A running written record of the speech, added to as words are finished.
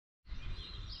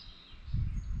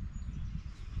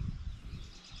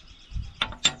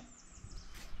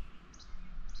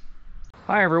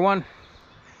Hi everyone.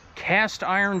 Cast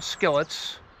iron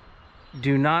skillets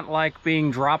do not like being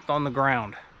dropped on the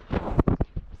ground.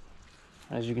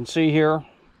 As you can see here,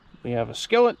 we have a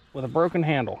skillet with a broken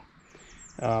handle.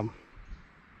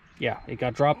 Yeah, it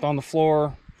got dropped on the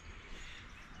floor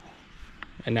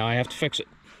and now I have to fix it.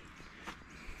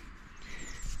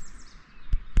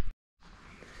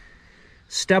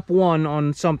 Step one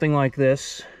on something like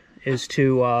this is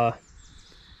to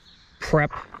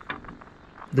prep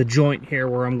the joint here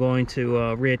where I'm going to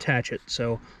reattach it.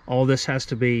 So all this has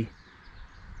to be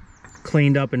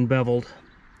cleaned up and beveled.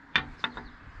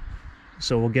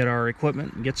 So we'll get our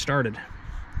equipment and get started.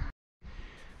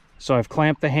 So I've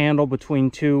clamped the handle between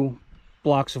two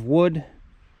blocks of wood.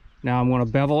 Now I'm going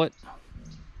to bevel it.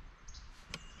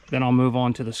 Then I'll move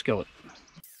on to the skillet.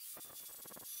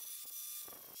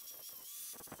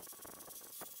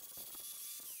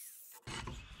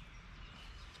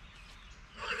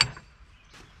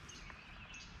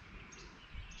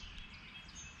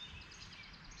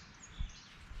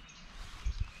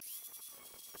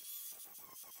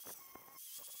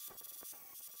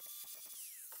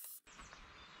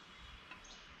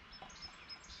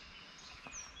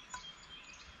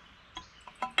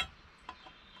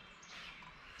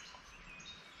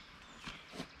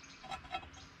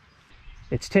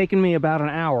 It's taken me about an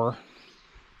hour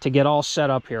to get all set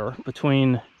up here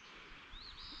between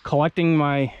collecting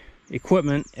my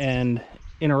equipment and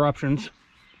interruptions.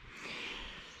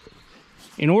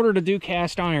 In order to do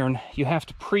cast iron, you have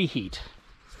to preheat.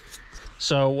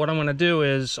 So what I'm going to do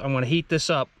is I'm going to heat this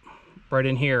up right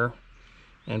in here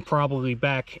and probably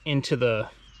back into the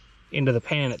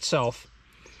pan itself,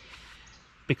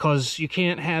 because you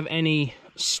can't have any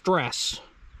stress,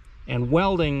 and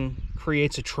welding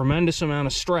creates a tremendous amount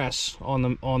of stress on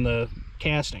the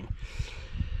casting.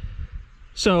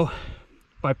 So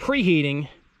by preheating,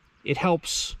 it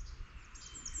helps,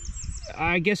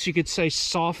 I guess you could say,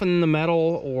 soften the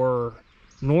metal or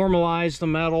normalize the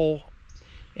metal.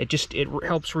 It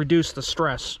helps reduce the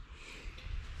stress.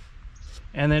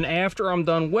 And then after I'm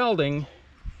done welding,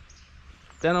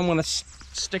 then I'm going to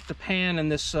stick the pan in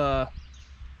this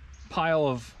pile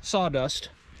of sawdust.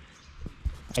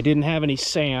 I didn't have any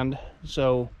sand,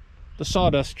 so the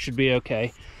sawdust should be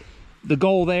okay. The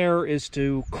goal there is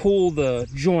to cool the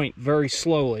joint very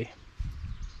slowly.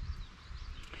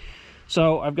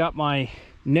 So I've got my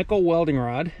nickel welding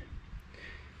rod.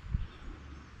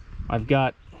 I've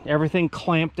got everything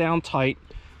clamped down tight.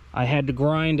 I had to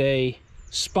grind a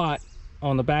spot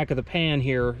on the back of the pan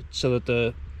here so that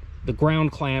the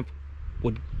ground clamp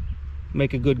would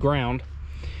make a good ground.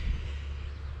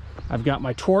 I've got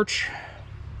my torch,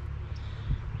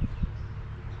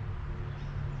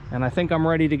 and I think I'm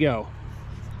ready to go.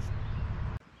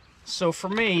 So for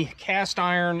me, cast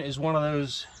iron is one of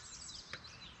those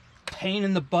pain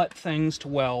in the butt things to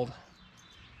weld,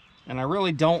 and I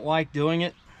really don't like doing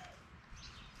it.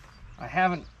 I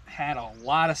haven't had a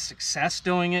lot of success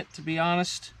doing it, to be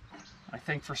honest. I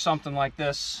think for something like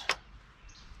this,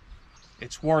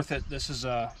 it's worth it. This is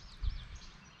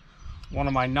one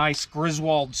of my nice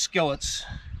Griswold skillets,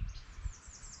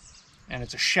 and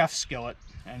it's a chef skillet,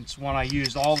 and it's one I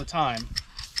used all the time.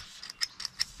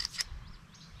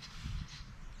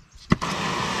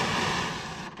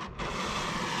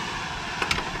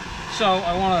 So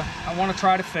I want to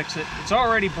try to fix it. It's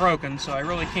already broken, so I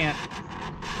really can't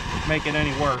make it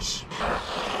any worse.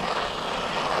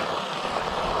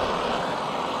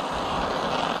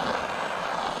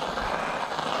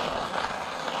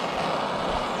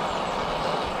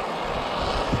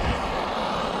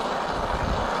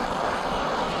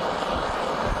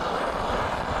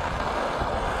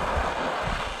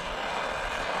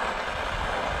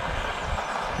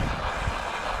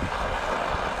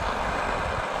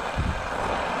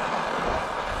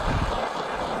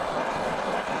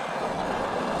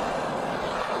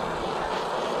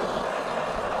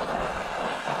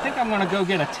 I'm going to go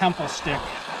get a temple stick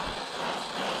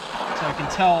so I can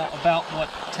tell about what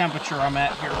temperature I'm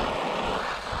at here,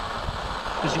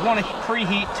 because you want to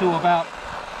preheat to about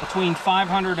between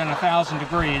 500 and 1,000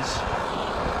 degrees.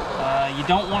 You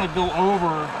don't want to go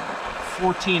over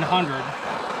 1,400,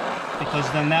 because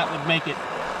then that would make it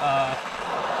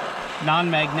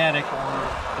non-magnetic, or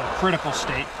the critical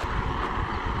state.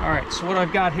 Alright, so what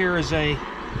I've got here is a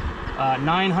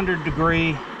 900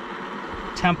 degree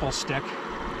temple stick.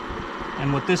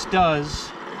 And what this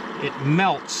does, it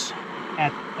melts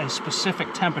at a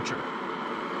specific temperature.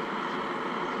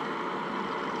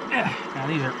 Now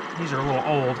these are a little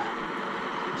old,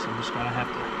 so I'm just gonna have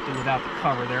to do without the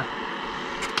cover there.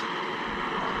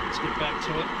 Let's get back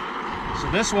to it. So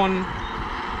this one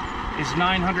is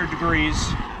 900 degrees,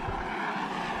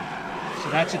 So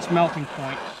that's its melting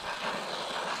point.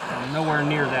 I'm nowhere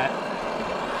near that.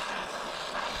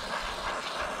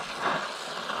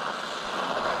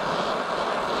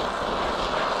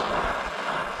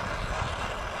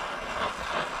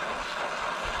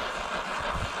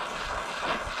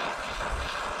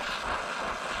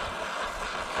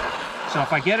 So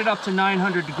if I get it up to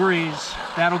 900 degrees,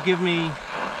 that'll give me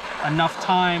enough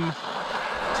time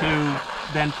to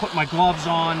then put my gloves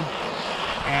on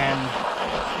and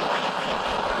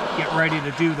get ready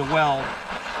to do the weld,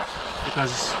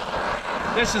 because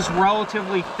this is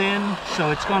relatively thin,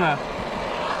 so it's gonna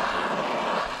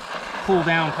cool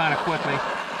down kind of quickly.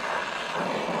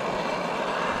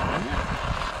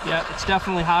 Yeah, it's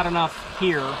definitely hot enough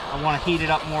here. I want to heat it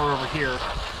up more over here,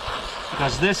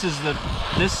 because this is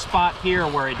this spot here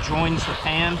where it joins the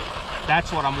pan.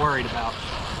 That's what I'm worried about.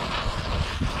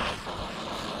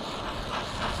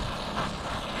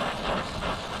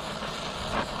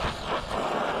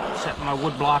 Setting my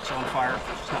wood blocks on fire,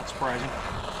 which is not surprising.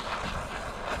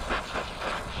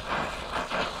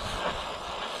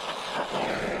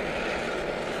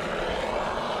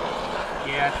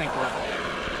 Yeah, I think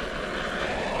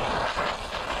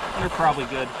we're probably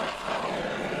good.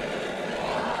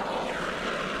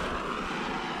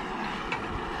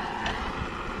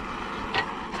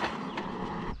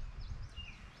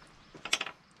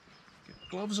 Get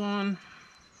gloves on.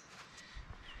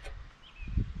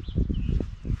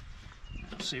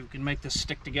 Let's see if we can make this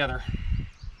stick together.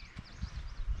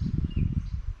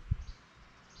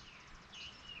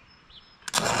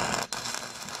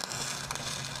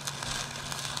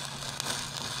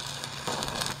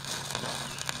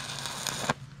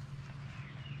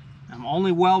 I'm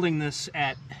only welding this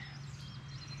at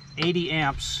 80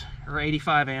 amps or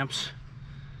 85 amps.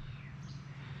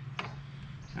 All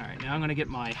right, now I'm going to get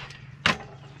my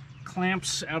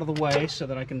clamps out of the way so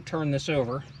that I can turn this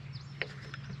over.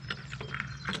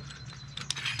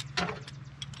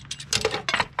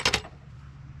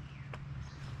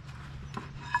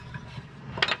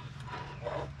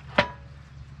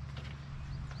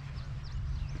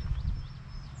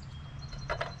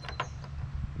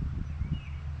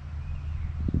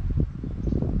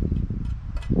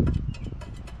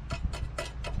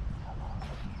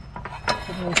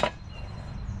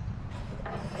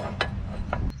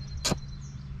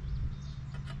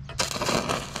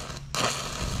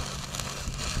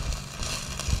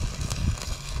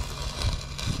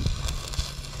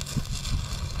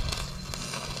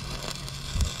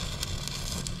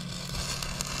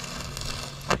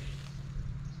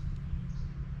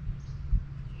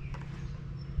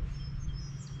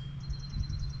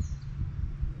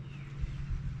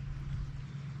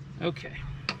 Okay,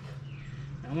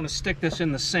 I want to stick this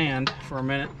in the sand for a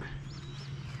minute.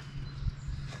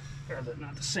 Or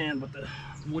not the sand, but the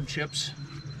wood chips.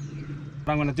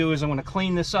 What I'm going to do is I'm going to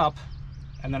clean this up,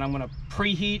 and then I'm going to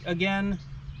preheat again,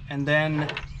 and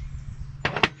then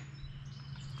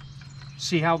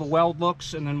see how the weld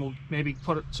looks, and then we'll maybe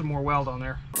put some more weld on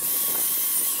there.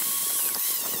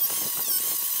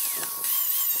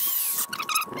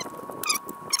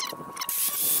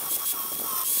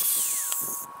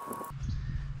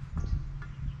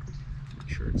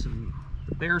 It's in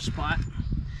the bare spot.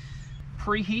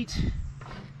 Preheat.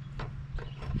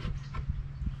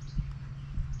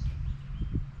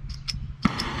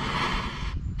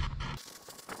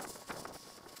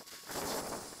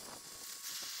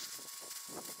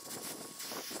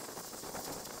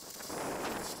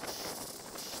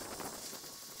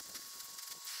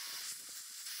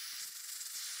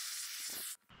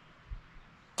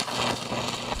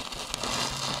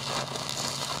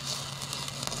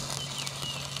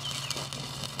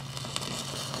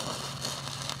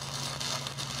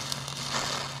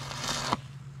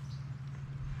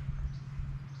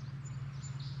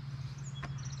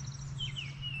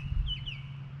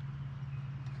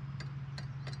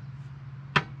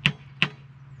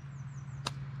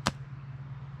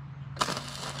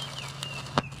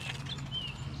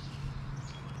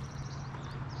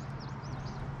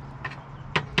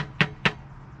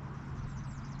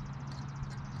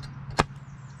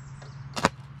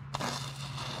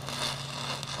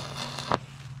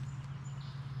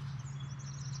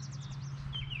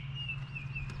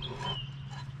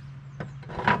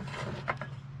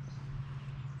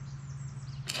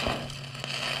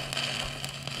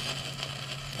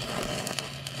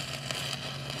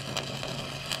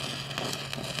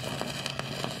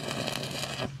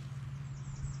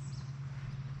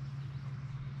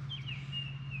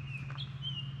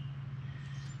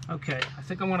 Okay, I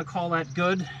think I want to call that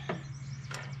good,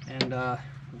 and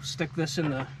we'll stick this in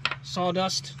the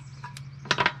sawdust.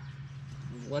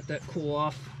 Let that cool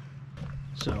off.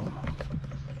 So,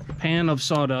 pan of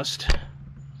sawdust.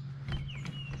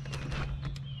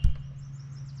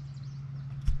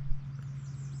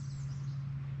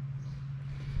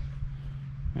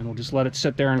 And we'll just let it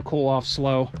sit there and cool off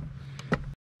slow.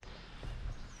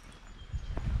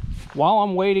 While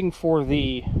I'm waiting for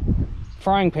the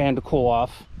frying pan to cool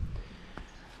off,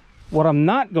 what I'm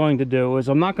not going to do is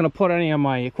I'm not going to put any of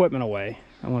my equipment away.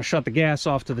 I'm going to shut the gas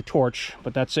off to the torch,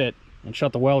 but that's it, and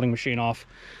shut the welding machine off.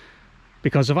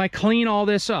 Because if I clean all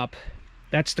this up,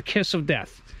 that's the kiss of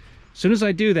death. As soon as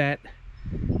I do that,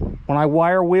 when I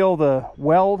wire wheel the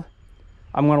weld,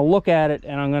 I'm going to look at it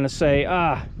and I'm going to say,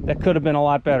 that could have been a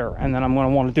lot better, and then I'm going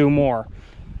to want to do more.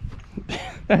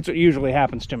 That's what usually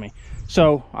happens to me.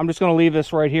 So I'm just going to leave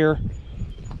this right here.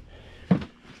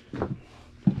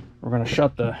 We're going to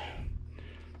shut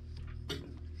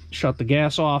the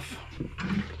gas off.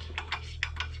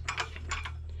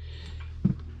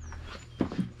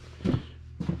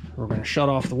 We're going to shut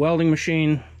off the welding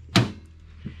machine.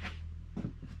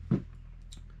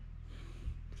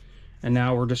 And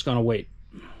now we're just going to wait.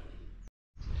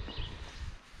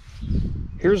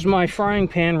 Here's my frying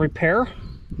pan repair.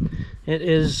 It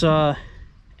is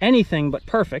anything but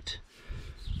perfect,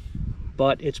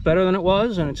 but it's better than it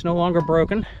was, and it's no longer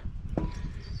broken.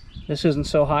 This isn't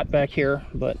so hot back here,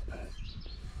 but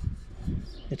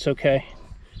it's okay.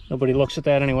 Nobody looks at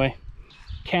that anyway.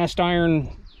 Cast iron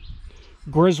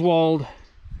Griswold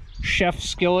Chef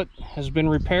skillet has been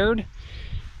repaired.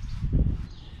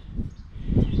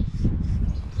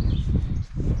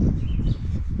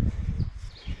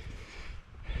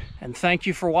 And thank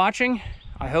you for watching.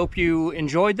 I hope you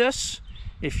enjoyed this.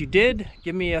 If you did,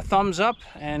 give me a thumbs up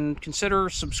and consider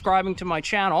subscribing to my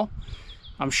channel.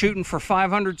 I'm shooting for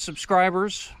 500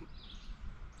 subscribers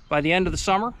by the end of the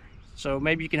summer, so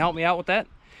maybe you can help me out with that.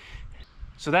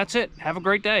 So that's it. Have a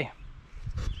great day.